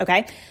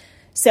Okay?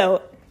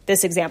 So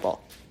this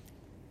example.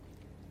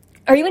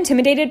 Are you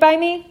intimidated by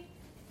me?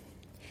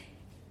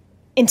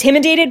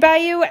 Intimidated by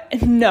you?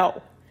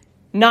 No,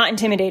 not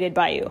intimidated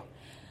by you.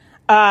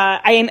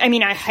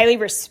 I highly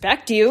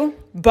respect you,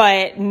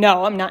 but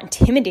no, I'm not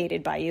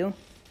intimidated by you.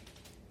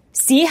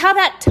 See how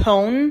that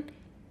tone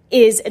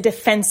is a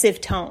defensive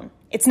tone.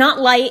 It's not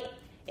light,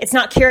 it's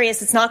not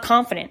curious, it's not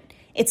confident.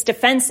 It's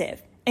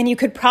defensive. And you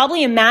could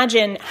probably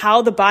imagine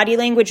how the body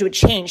language would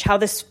change, how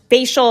the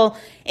facial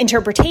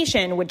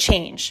interpretation would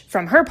change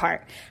from her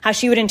part, how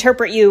she would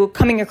interpret you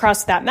coming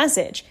across that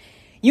message.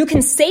 You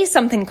can say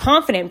something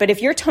confident, but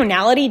if your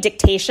tonality,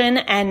 dictation,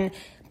 and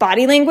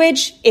body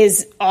language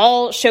is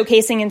all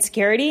showcasing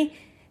insecurity,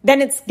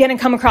 then it's going to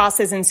come across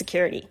as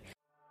insecurity.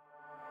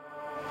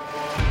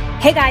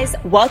 Hey guys,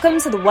 welcome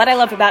to the What I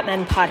Love About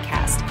Men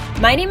podcast.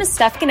 My name is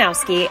Steph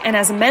Ganowski, and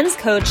as a men's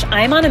coach,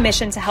 I'm on a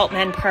mission to help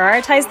men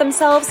prioritize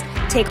themselves,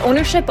 take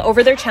ownership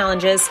over their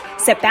challenges,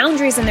 set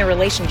boundaries in their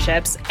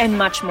relationships, and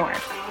much more,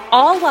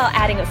 all while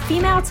adding a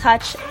female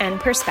touch and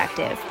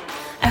perspective.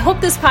 I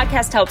hope this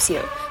podcast helps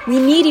you. We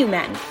need you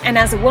men, and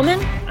as a woman,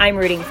 I'm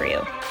rooting for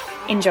you.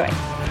 Enjoy.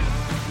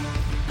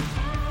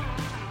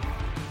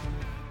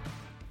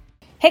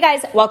 Hey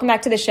guys, welcome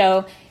back to the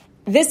show.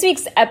 This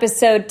week's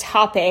episode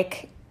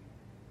topic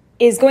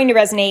is going to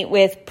resonate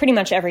with pretty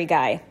much every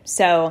guy.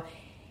 So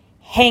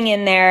hang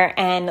in there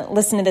and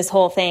listen to this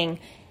whole thing.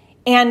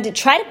 And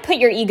try to put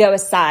your ego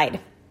aside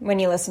when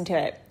you listen to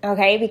it,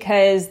 okay?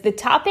 Because the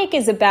topic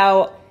is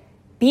about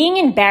being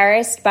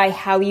embarrassed by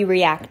how you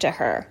react to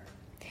her.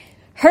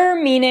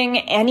 Her meaning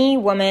any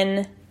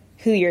woman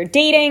who you're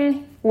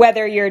dating,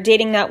 whether you're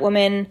dating that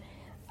woman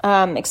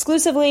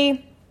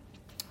exclusively,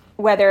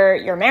 whether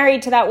you're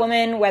married to that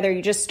woman, whether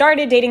you just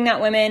started dating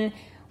that woman,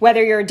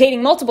 whether you're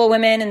dating multiple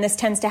women, and this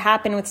tends to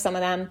happen with some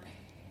of them.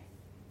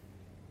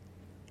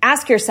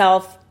 Ask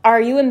yourself, are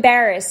you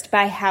embarrassed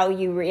by how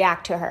you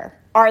react to her?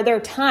 Are there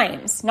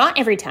times, not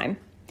every time,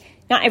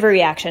 not every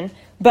reaction,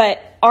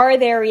 but are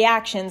there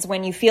reactions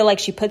when you feel like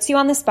she puts you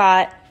on the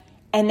spot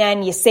and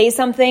then you say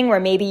something where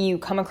maybe you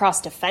come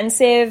across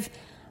defensive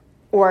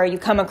or you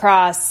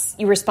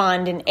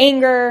respond in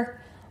anger,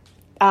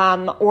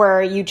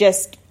 or you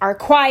just are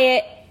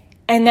quiet,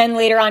 and then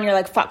later on you're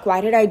like, fuck,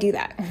 why did I do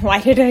that? Why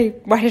did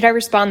I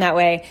respond that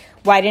way?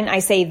 Why didn't I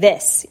say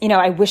this?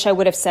 I wish I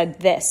would have said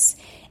this.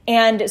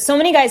 And so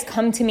many guys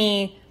come to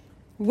me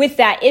with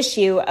that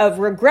issue of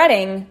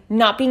regretting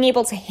not being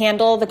able to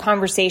handle the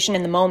conversation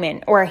in the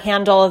moment or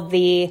handle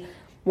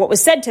what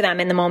was said to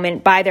them in the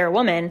moment by their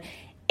woman.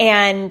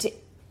 And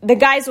the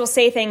guys will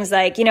say things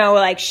like,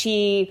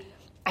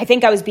 I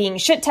think I was being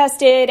shit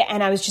tested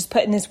and I was just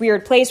put in this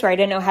weird place where I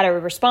didn't know how to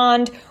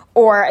respond,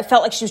 or I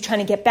felt like she was trying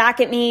to get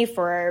back at me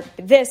for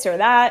this or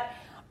that,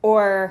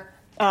 or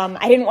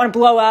I didn't want to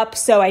blow up,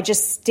 so I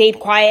just stayed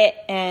quiet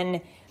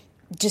and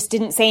just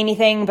didn't say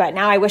anything, but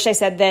now I wish I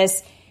said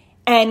this.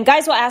 And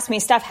guys will ask me,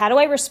 Steph, how do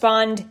I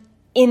respond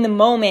in the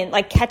moment,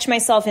 like catch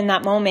myself in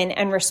that moment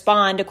and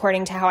respond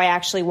according to how I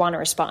actually want to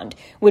respond,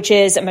 which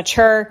is a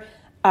mature,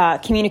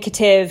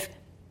 communicative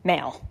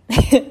male,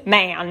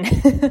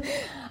 man.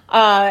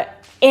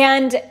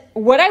 And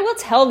what I will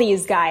tell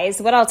these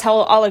guys, what I'll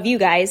tell all of you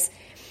guys,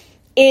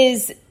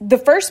 is the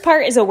first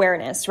part is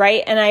awareness,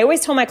 right? And I always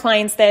tell my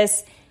clients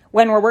this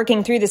when we're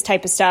working through this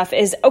type of stuff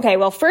is, okay,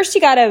 well, first you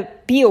got to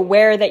be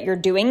aware that you're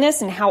doing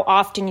this and how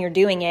often you're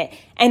doing it.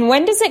 And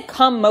when does it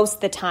come most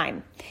of the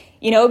time?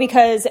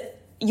 Because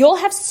you'll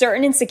have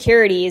certain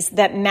insecurities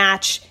that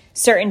match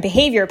certain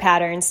behavior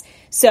patterns.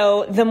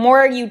 So the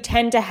more you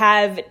tend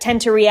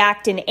to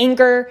react in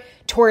anger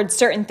towards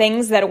certain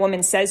things that a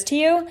woman says to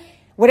you,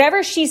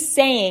 whatever she's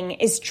saying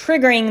is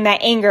triggering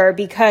that anger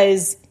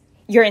because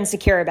you're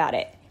insecure about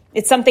it.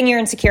 It's something you're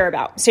insecure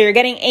about. So you're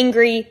getting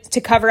angry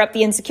to cover up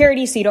the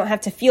insecurity so you don't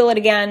have to feel it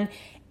again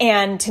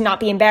and to not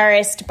be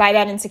embarrassed by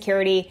that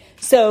insecurity.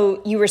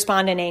 So you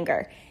respond in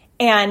anger.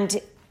 And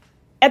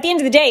at the end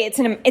of the day,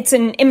 it's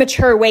an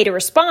immature way to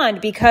respond,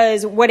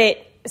 because what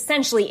it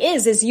essentially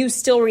is you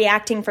still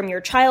reacting from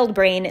your child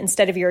brain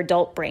instead of your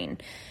adult brain.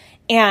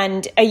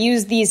 And I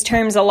use these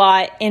terms a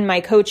lot in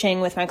my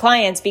coaching with my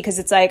clients because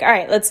it's like, all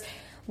right, let's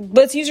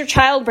use your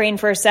child brain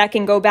for a sec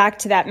and go back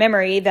to that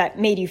memory that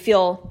made you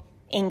feel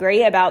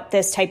angry about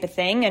this type of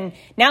thing. And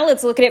now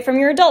let's look at it from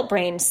your adult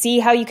brain. See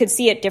how you could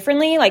see it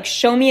differently. Like,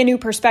 show me a new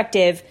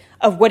perspective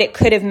of what it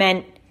could have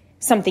meant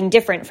something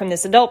different from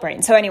this adult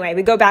brain. So anyway,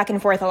 we go back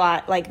and forth a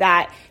lot like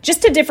that,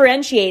 just to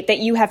differentiate that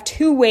you have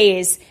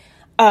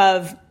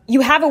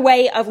you have a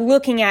way of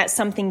looking at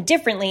something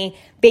differently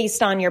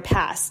based on your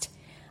past.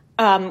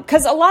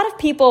 Because a lot of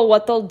people,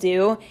 what they'll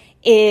do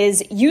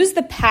is use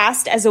the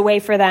past as a way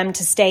for them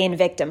to stay in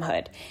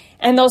victimhood.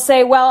 And they'll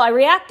say, well, I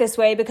react this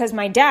way because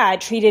my dad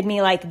treated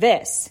me like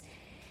this.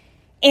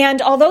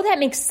 And although that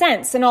makes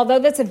sense, and although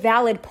that's a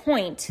valid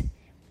point,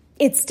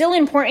 it's still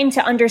important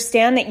to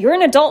understand that you're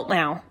an adult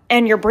now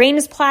and your brain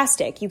is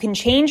plastic. You can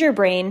change your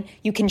brain.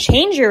 You can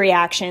change your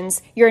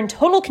reactions. You're in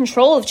total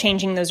control of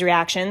changing those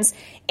reactions.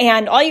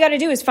 And all you got to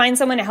do is find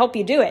someone to help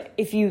you do it.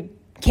 If you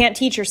can't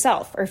teach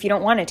yourself, or if you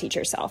don't want to teach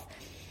yourself.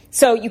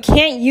 So you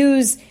can't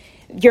use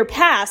your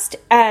past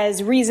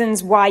as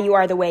reasons why you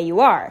are the way you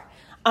are.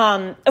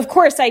 Of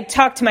course, I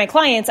talk to my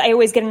clients. I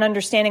always get an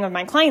understanding of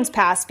my client's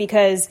past,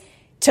 because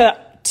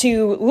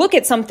to look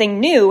at something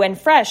new and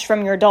fresh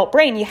from your adult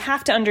brain, you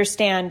have to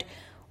understand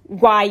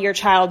why your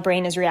child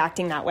brain is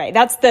reacting that way.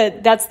 That's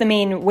the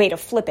main way to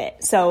flip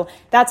it. So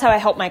that's how I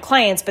help my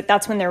clients, but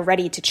that's when they're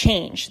ready to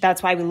change.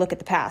 That's why we look at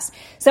the past.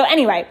 So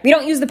anyway, we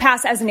don't use the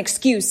past as an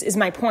excuse, is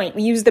my point.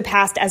 We use the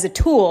past as a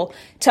tool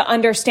to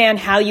understand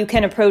how you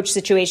can approach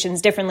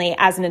situations differently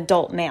as an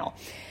adult male.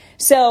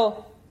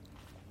 So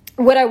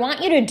what I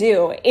want you to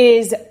do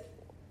is,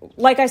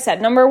 like I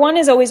said, number one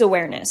is always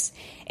awareness.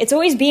 It's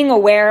always being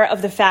aware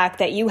of the fact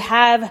that you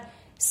have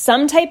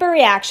some type of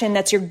reaction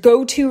that's your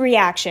go-to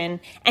reaction,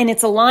 and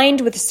it's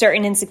aligned with a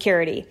certain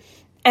insecurity.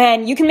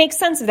 And you can make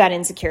sense of that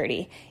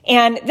insecurity.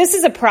 And this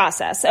is a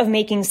process of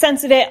making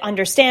sense of it,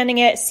 understanding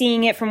it,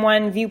 seeing it from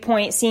one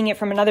viewpoint, seeing it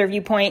from another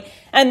viewpoint.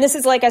 And this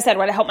is, like I said,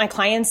 what I help my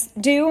clients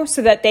do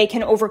so that they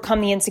can overcome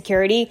the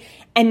insecurity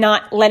and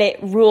not let it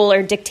rule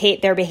or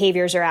dictate their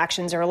behaviors or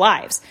actions or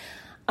lives.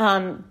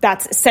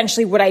 That's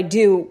essentially what I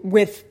do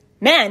with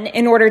men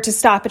in order to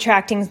stop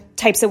attracting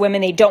types of women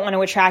they don't want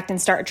to attract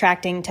and start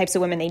attracting types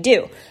of women they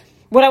do.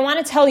 What I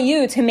want to tell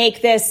you to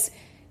make this,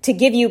 to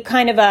give you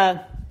kind of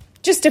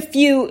just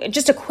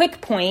a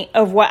quick point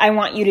of what I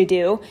want you to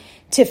do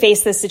to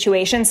face this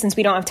situation, since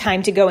we don't have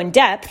time to go in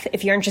depth.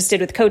 If you're interested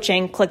with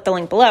coaching, click the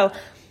link below.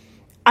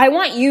 I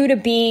want you to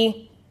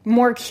be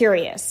more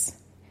curious.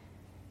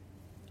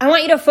 I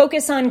want you to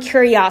focus on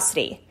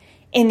curiosity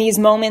in these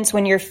moments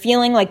when you're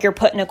feeling like you're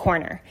put in a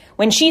corner.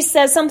 When she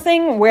says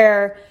something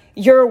where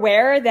you're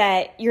aware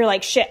that you're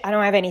like, shit, I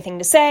don't have anything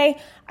to say.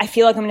 I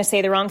feel like I'm going to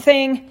say the wrong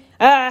thing.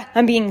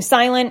 I'm being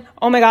silent.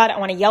 Oh my God, I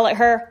want to yell at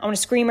her. I want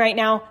to scream right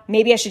now.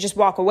 Maybe I should just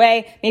walk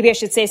away. Maybe I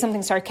should say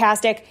something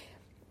sarcastic.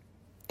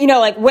 You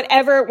know, like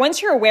whatever.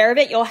 Once you're aware of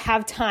it, you'll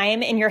have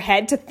time in your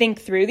head to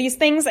think through these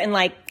things in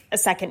like a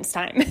second's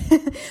time.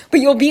 But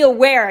you'll be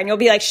aware and you'll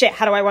be like, shit,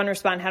 how do I want to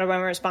respond? How do I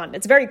want to respond?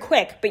 It's very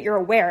quick, but you're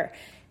aware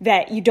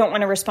that you don't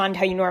want to respond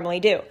how you normally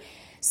do.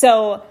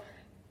 So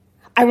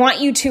I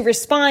want you to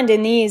respond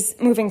in these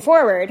moving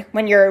forward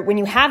when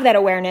you have that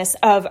awareness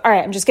of, all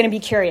right, I'm just going to be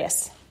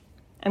curious.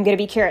 I'm going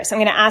to be curious. I'm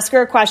going to ask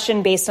her a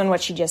question based on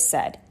what she just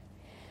said.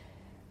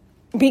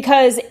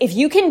 Because if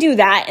you can do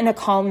that in a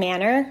calm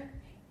manner,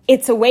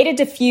 it's a way to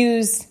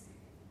diffuse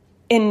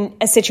in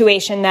a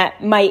situation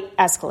that might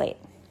escalate.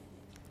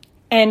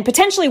 And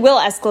potentially will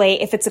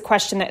escalate if it's a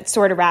question that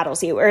sort of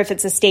rattles you, or if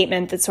it's a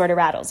statement that sort of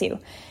rattles you.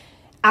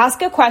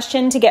 Ask a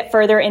question to get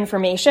further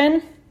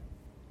information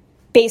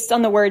based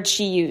on the words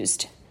she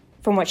used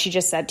from what she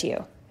just said to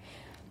you.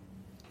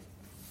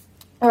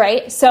 All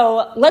right,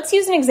 so let's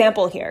use an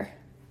example here.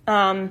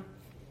 I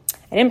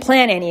didn't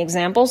plan any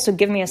examples, so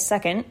give me a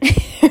second.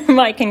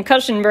 My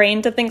concussion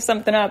brain to think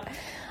something up.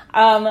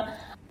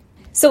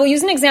 So we'll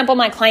use an example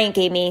my client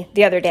gave me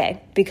the other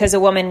day because a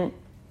woman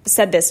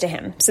said this to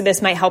him. So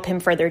this might help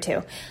him further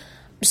too.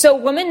 So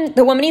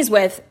the woman he's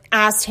with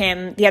asked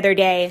him the other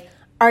day,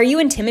 "Are you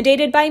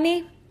intimidated by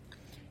me?"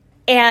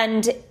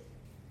 And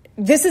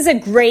this is a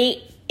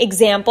great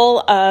example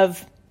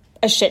of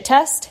a shit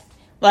test,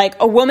 like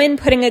a woman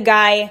putting a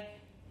guy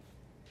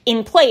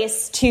in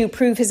place to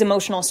prove his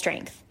emotional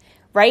strength,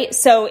 right?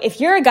 So if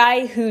you're a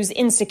guy who's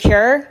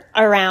insecure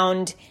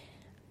around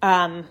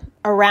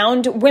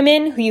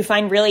women who you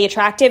find really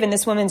attractive, and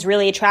this woman's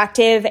really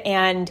attractive,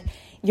 and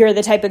you're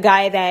the type of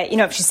guy that,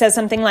 if she says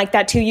something like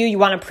that to you, you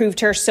want to prove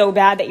to her so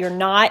bad that you're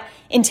not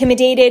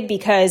intimidated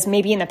because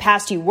maybe in the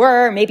past you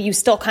were, maybe you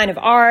still kind of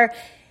are.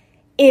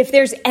 If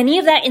there's any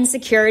of that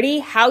insecurity,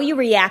 how you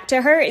react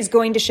to her is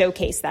going to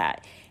showcase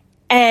that.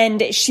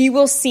 And she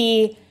will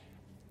see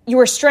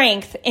your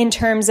strength in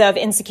terms of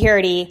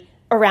insecurity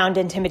around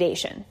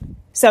intimidation.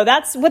 So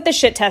that's what the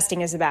shit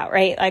testing is about,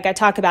 right? Like I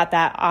talk about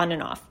that on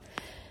and off.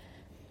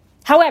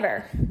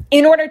 However,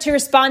 in order to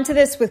respond to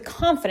this with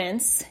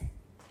confidence,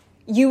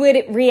 you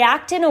would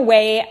react in a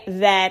way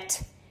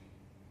that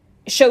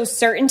shows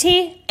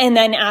certainty and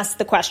then ask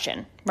the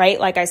question, right?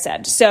 Like I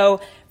said.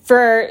 So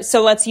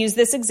let's use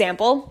this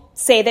example.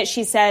 Say that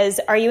she says,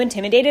 "Are you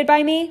intimidated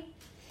by me?"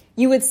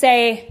 You would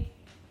say,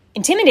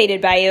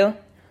 "Intimidated by you?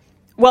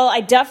 Well,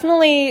 I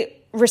definitely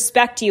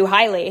respect you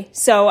highly.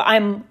 So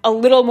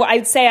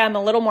I'd say I'm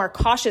a little more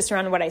cautious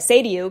around what I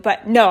say to you,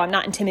 but no, I'm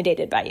not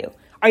intimidated by you.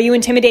 Are you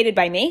intimidated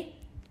by me?"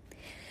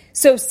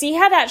 So see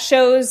how that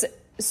shows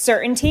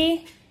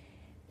certainty?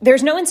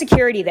 There's no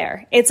insecurity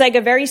there. It's like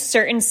a very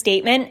certain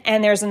statement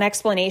and there's an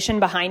explanation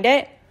behind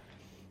it.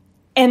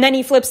 And then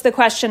he flips the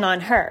question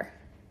on her.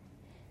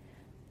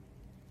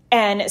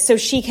 And so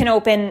she can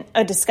open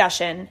a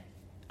discussion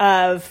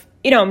of,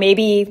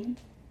 maybe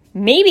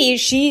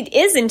she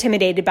is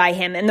intimidated by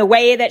him. And the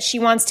way that she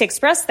wants to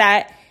express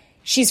that,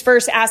 she's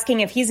first asking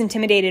if he's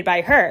intimidated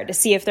by her to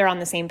see if they're on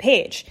the same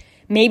page.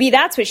 Maybe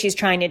that's what she's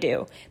trying to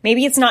do.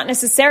 Maybe it's not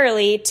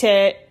necessarily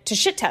to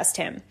shit test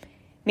him.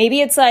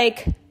 Maybe it's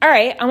like, all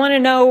right, I want to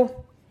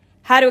know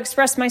how to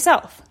express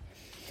myself.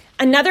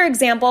 Another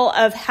example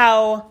of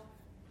how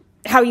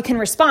you can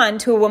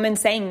respond to a woman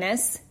saying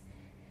this,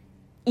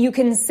 you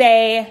can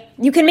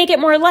make it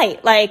more light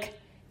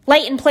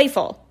and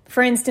playful.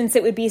 For instance,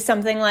 it would be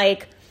something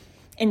like,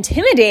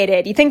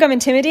 intimidated. You think I'm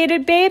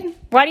intimidated, babe?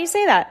 Why do you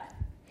say that?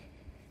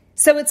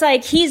 So it's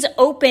like he's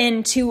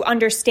open to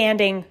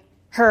understanding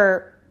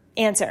her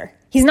answer.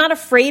 He's not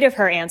afraid of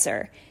her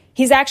answer.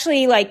 He's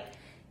actually like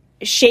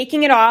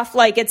shaking it off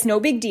like it's no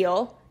big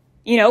deal,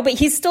 but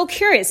he's still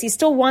curious. He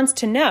still wants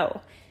to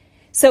know.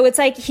 So it's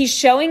like he's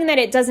showing that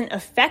it doesn't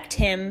affect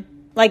him,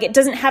 like it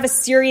doesn't have a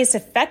serious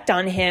effect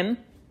on him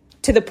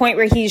to the point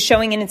where he's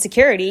showing an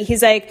insecurity.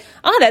 He's like,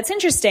 oh, that's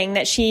interesting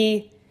that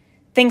she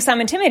thinks I'm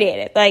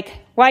intimidated. Like,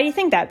 why do you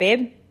think that,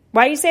 babe?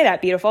 Why do you say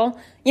that, beautiful?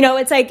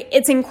 It's like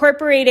it's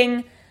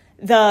incorporating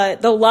the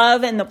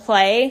love and the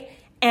play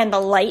and the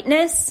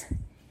lightness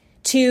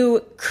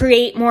to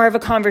create more of a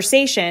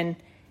conversation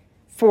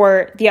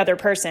for the other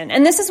person.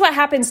 And this is what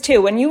happens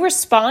too. When you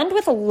respond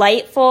with a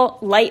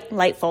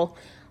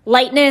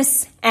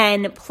lightness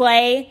and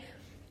play,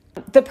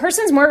 the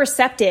person's more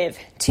receptive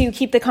to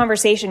keep the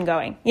conversation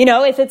going.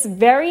 If it's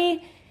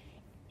very,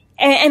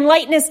 and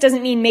lightness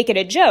doesn't mean make it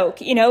a joke,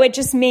 it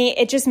just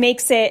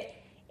makes it,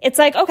 it's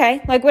like,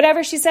 okay, like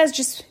whatever she says,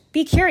 just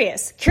be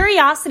curious.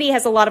 Curiosity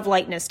has a lot of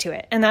lightness to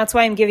it. And that's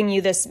why I'm giving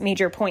you this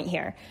major point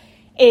here,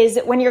 is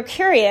when you're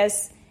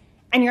curious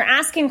and you're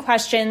asking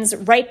questions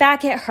right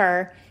back at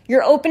her,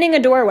 you're opening a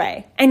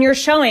doorway and you're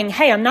showing,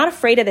 hey, I'm not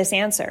afraid of this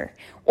answer,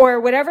 or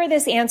whatever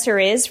this answer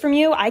is from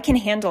you, I can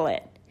handle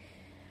it.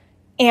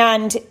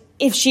 And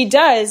if she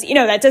does,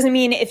 that doesn't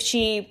mean if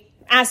she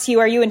asks you,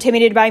 are you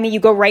intimidated by me? You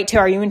go right to,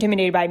 are you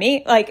intimidated by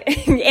me?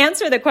 Like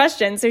answer the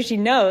question so she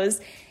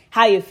knows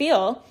how you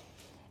feel,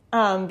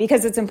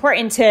 because it's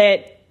important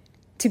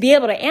to be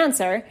able to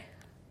answer.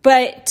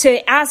 But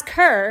to ask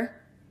her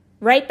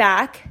right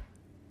back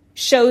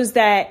shows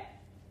that,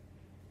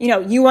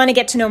 you want to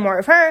get to know more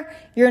of her.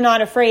 You're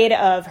not afraid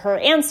of her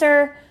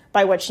answer,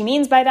 by what she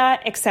means by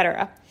that,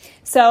 etc.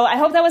 So I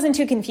hope that wasn't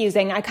too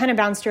confusing. I kind of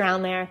bounced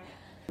around there.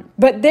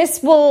 But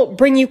this will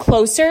bring you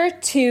closer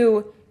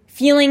to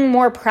feeling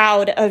more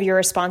proud of your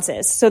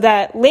responses so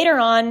that later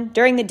on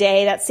during the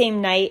day, that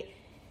same night,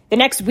 the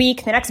next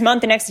week, the next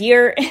month, the next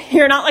year,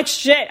 you're not like,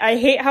 shit, I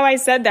hate how I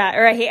said that,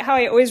 or I hate how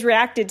I always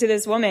reacted to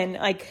this woman.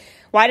 Like,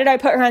 why did I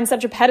put her on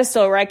such a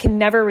pedestal where I could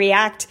never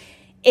react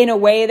in a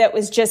way that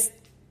was just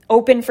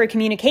open for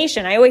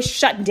communication? I always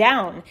shut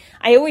down.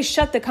 I always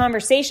shut the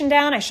conversation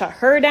down. I shut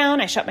her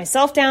down. I shut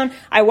myself down.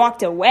 I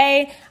walked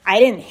away. I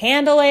didn't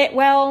handle it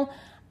well.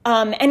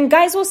 And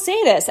guys will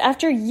say this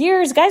after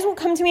years. Guys will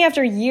come to me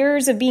after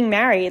years of being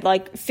married,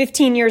 like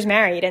 15 years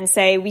married, and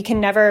say, we can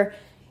never,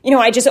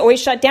 I just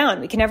always shut down.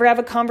 We can never have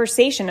a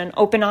conversation, an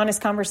open,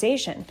 honest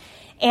conversation.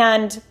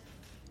 And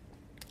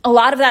a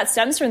lot of that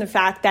stems from the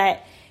fact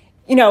that,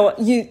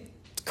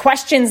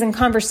 questions and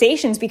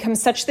conversations become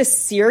such this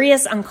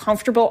serious,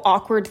 uncomfortable,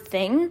 awkward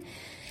thing.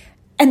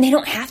 And they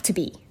don't have to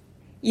be,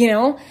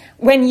 I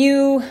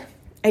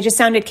just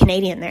sounded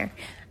Canadian there.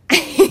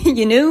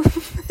 You knew?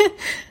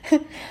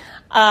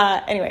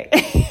 Anyway,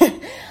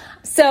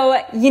 so,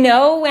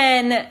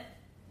 when,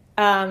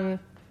 I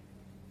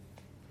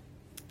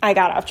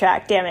got off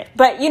track, damn it.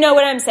 But you know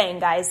what I'm saying,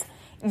 guys.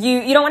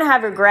 You don't want to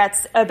have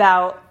regrets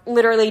about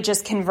literally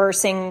just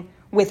conversing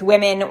with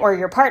women or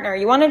your partner.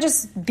 You want to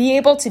just be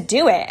able to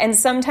do it. And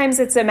sometimes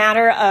it's a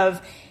matter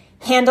of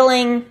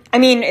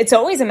it's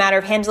always a matter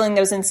of handling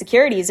those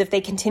insecurities if they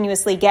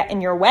continuously get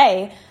in your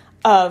way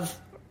of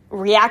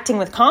reacting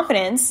with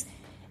confidence.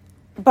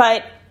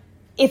 But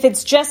if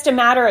it's just a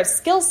matter of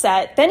skill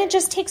set, then it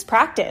just takes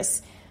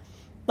practice.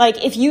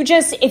 Like if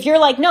you're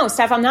like, no,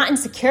 Steph, I'm not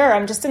insecure.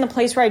 I'm just in a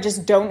place where I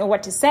just don't know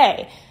what to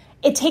say.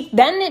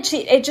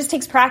 It just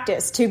takes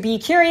practice to be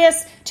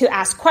curious, to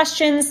ask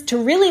questions,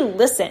 to really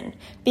listen.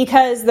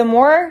 Because the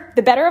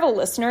better of a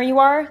listener you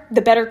are,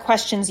 the better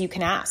questions you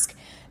can ask.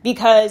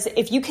 Because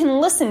if you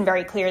can listen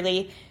very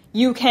clearly,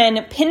 you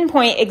can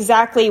pinpoint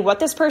exactly what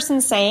this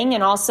person's saying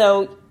and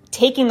also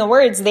taking the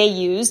words they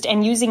used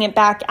and using it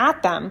back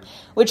at them,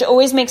 which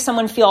always makes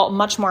someone feel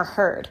much more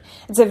heard.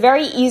 It's a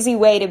very easy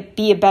way to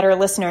be a better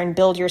listener and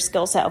build your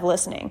skill set of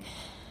listening.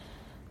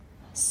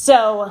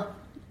 So,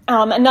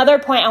 another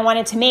point I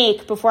wanted to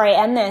make before I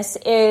end this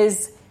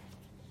is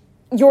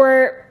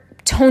your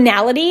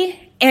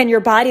tonality and your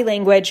body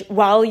language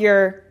while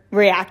you're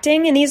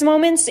reacting in these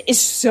moments is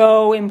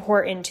so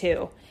important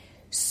too.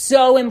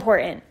 So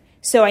important.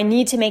 So I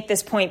need to make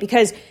this point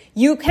because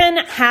you can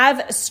have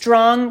a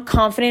strong,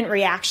 confident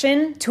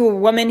reaction to a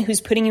woman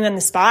who's putting you on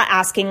the spot,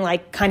 asking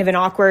like kind of an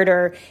awkward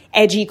or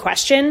edgy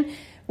question.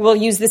 We'll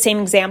use the same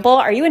example.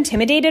 Are you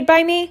intimidated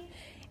by me?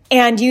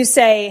 And you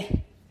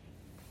say,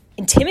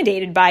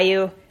 intimidated by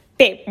you?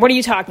 Babe, what are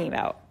you talking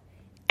about?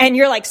 And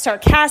you're like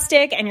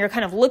sarcastic and you're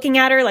kind of looking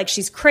at her like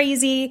she's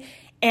crazy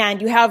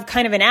and you have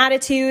kind of an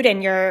attitude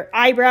and your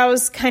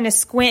eyebrows kind of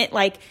squint,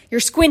 like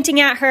you're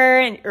squinting at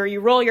her or you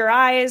roll your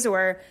eyes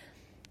or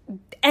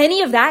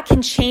any of that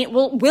can change,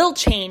 will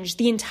change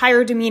the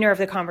entire demeanor of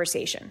the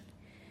conversation.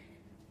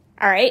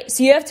 All right.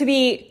 So you have to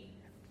be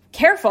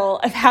careful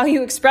of how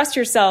you express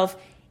yourself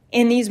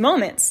in these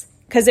moments,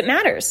 because it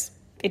matters.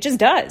 It just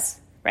does,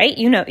 right?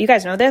 You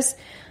guys know this.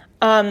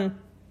 On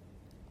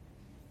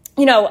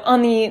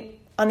the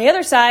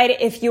other side,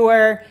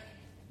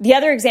 the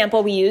other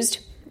example we used,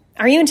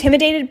 are you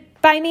intimidated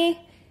by me?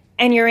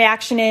 And your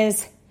reaction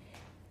is,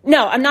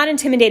 no, I'm not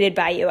intimidated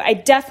by you. I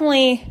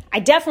definitely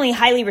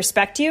highly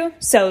respect you.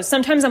 So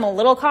sometimes I'm a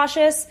little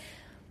cautious,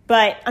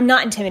 but I'm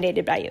not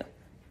intimidated by you.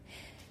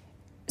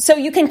 So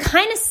you can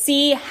kind of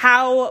see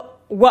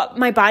what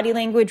my body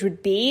language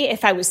would be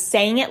if I was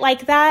saying it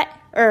like that,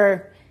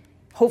 or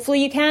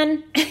hopefully you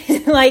can.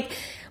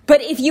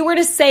 But if you were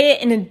to say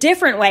it in a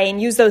different way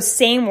and use those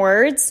same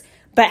words,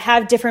 but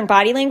have different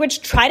body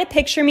language, try to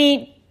picture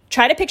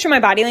my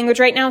body language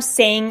right now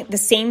saying the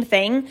same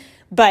thing,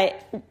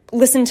 but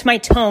listen to my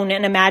tone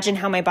and imagine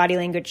how my body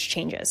language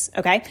changes,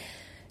 okay?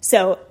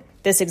 So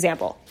this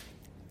example.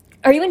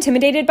 Are you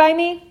intimidated by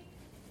me?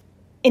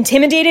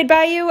 Intimidated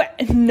by you?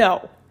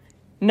 No,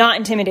 not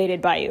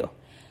intimidated by you.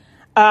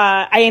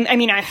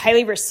 I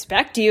highly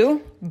respect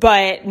you,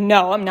 but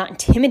no, I'm not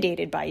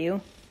intimidated by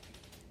you.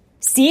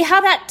 See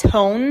how that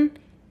tone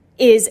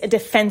is a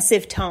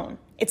defensive tone.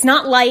 It's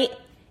not light,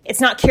 it's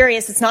not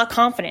curious, it's not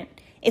confident.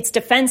 It's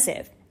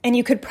defensive. And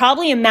you could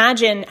probably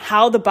imagine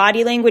how the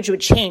body language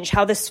would change,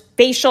 how the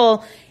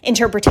spatial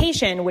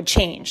interpretation would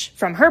change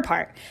from her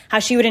part, how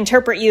she would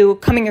interpret you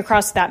coming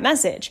across that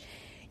message.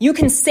 You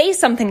can say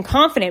something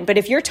confident, but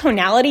if your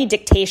tonality,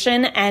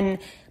 dictation, and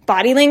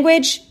body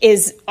language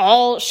is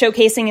all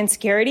showcasing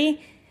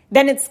insecurity,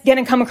 then it's going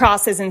to come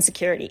across as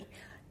insecurity.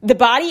 The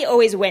body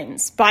always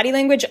wins. Body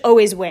language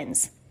always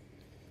wins.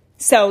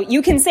 So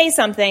you can say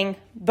something,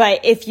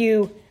 but if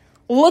you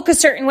look a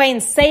certain way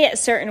and say it a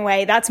certain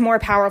way, that's more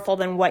powerful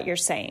than what you're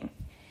saying.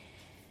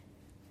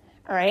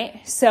 All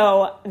right?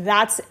 So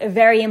that's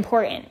very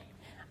important.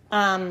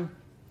 So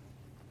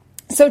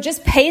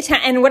just pay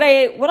attention. And what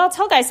I'll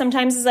tell guys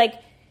sometimes is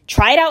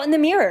try it out in the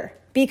mirror,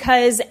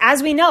 because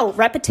as we know,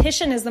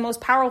 repetition is the most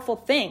powerful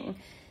thing.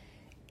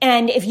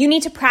 And if you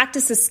need to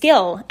practice a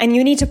skill and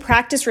you need to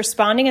practice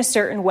responding a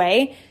certain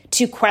way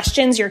to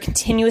questions you're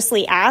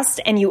continuously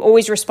asked and you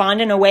always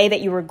respond in a way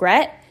that you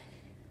regret,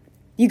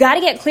 you got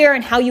to get clear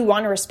on how you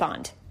want to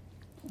respond.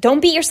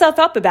 Don't beat yourself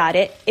up about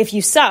it if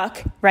you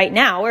suck right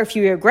now or if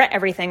you regret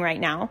everything right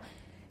now.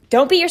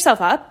 Don't beat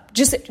yourself up.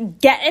 Just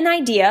get an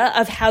idea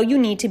of how you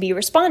need to be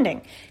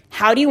responding.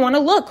 How do you want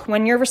to look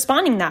when you're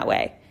responding that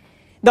way?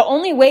 The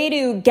only way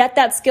to get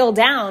that skill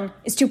down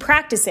is to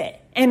practice it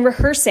and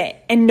rehearse it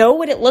and know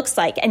what it looks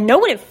like and know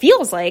what it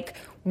feels like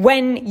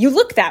when you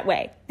look that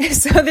way.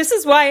 So this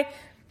is why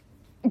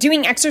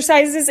doing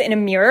exercises in a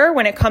mirror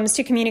when it comes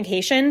to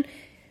communication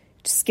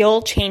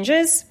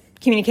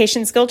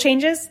communication skill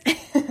changes,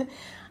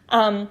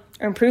 or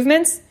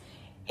improvements,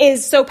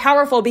 is so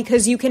powerful,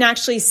 because you can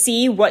actually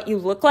see what you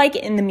look like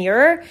in the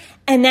mirror,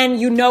 and then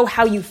you know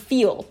how you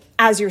feel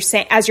as you're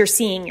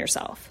seeing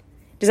yourself.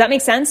 Does that make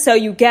sense? So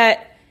you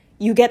get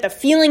the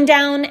feeling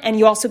down and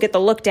you also get the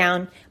look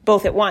down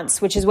both at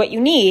once, which is what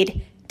you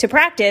need to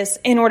practice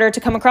in order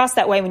to come across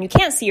that way when you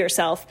can't see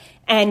yourself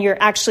and you're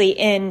actually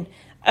in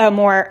a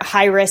more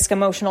high-risk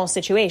emotional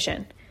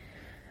situation.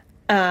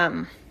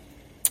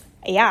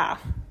 Yeah.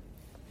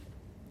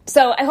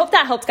 So I hope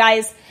that helped,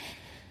 guys.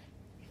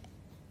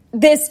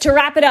 To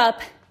wrap it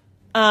up,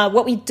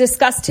 what we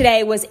discussed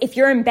today was, if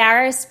you're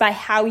embarrassed by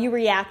how you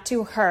react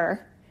to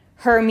her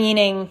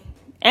meaning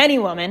any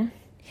woman,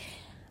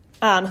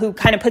 who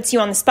kind of puts you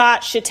on the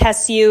spot, shit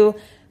tests you,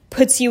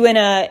 puts you in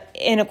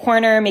a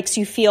corner, makes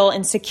you feel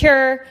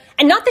insecure.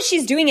 And not that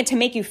she's doing it to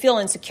make you feel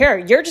insecure.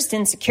 You're just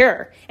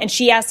insecure. And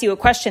she asks you a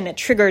question that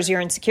triggers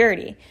your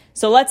insecurity.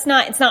 So it's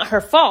not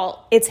her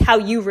fault. It's how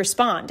you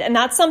respond. And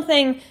that's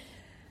something,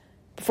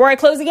 before I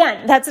close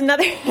again, that's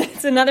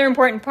another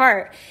important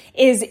part,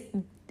 is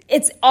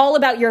it's all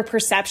about your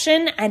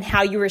perception and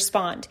how you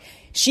respond.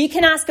 She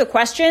can ask a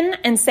question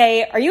and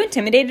say, are you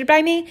intimidated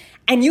by me?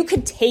 And you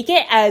could take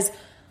it as,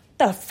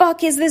 the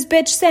fuck is this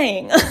bitch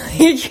saying?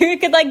 You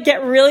could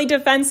get really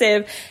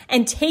defensive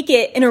and take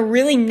it in a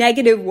really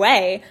negative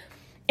way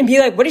and be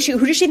like, who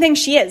does she think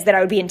she is that I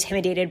would be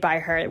intimidated by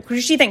her? Who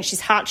does she think?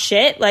 She's hot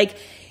shit?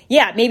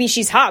 Yeah, maybe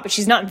she's hot, but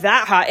she's not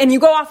that hot. And you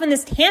go off on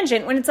this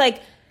tangent when it's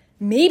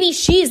maybe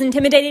she's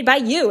intimidated by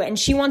you and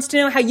she wants to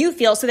know how you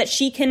feel so that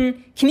she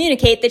can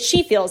communicate that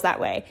she feels that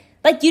way.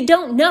 You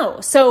don't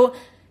know. So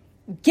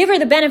give her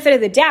the benefit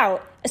of the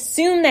doubt.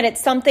 Assume that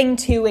it's something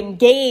to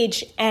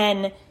engage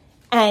and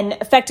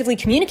effectively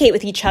communicate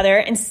with each other,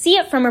 and see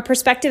it from a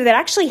perspective that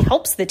actually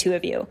helps the two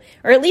of you,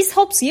 or at least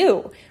helps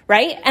you,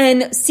 right?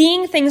 And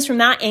seeing things from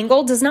that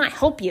angle does not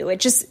help you. It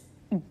just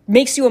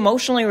makes you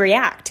emotionally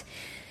react.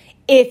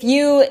 If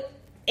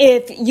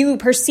you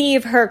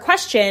perceive her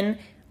question,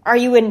 are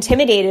you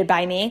intimidated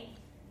by me?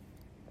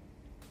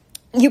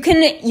 You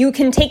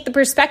can take the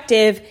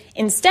perspective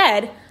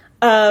instead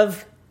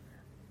of,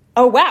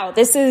 oh wow,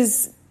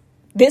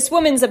 this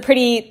woman's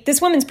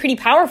pretty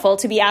powerful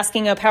to be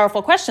asking a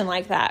powerful question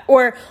like that.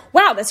 Or,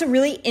 wow, that's a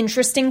really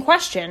interesting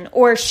question.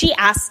 Or, she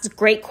asks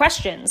great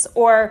questions.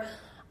 Or,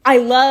 I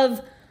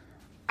love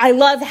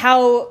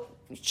how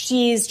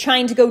she's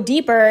trying to go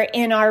deeper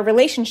in our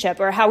relationship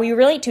or how we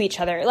relate to each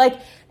other. Like,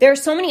 there are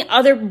so many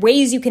other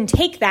ways you can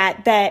take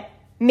that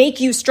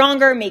make you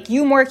stronger, make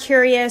you more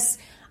curious.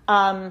 You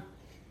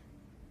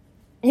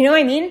know what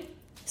I mean?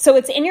 So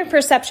it's in your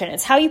perception.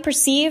 It's how you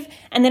perceive,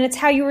 and then it's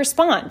how you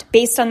respond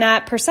based on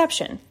that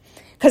perception.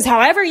 Because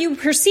however you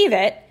perceive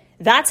it,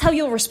 that's how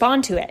you'll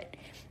respond to it.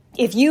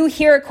 If you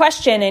hear a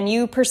question and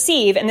you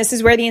perceive, and this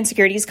is where the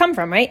insecurities come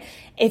from, right?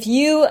 If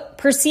you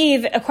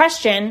perceive a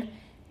question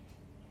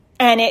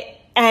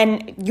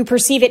and you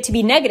perceive it to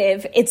be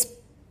negative, it's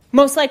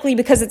most likely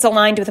because it's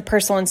aligned with a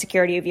personal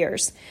insecurity of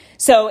yours.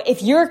 So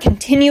if you're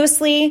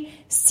continuously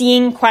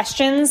seeing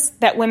questions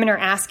that women are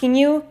asking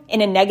you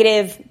in a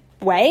negative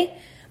way,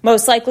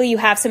 most likely you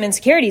have some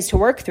insecurities to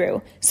work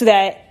through, so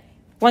that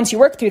once you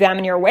work through them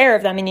and you're aware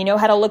of them and you know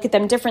how to look at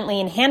them differently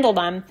and handle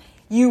them,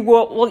 you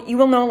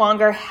will no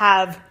longer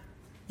have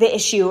the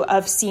issue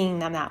of seeing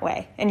them that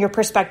way, and your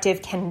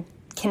perspective can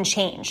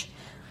change.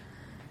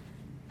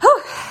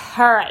 Whew.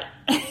 All right.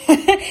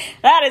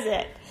 That is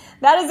it.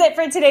 That is it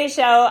for today's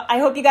show. I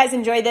hope you guys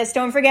enjoyed this.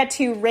 Don't forget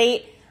to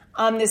rate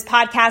this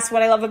podcast,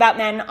 What I Love About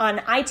Men, on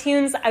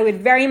iTunes. I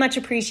would very much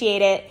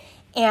appreciate it.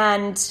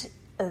 And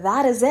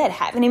that is it.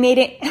 Have an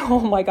amazing... Oh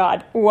my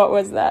God. What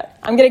was that?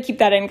 I'm going to keep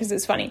that in because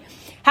it's funny.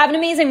 Have an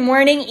amazing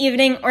morning,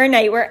 evening, or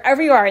night,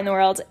 wherever you are in the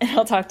world, and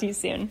I'll talk to you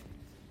soon.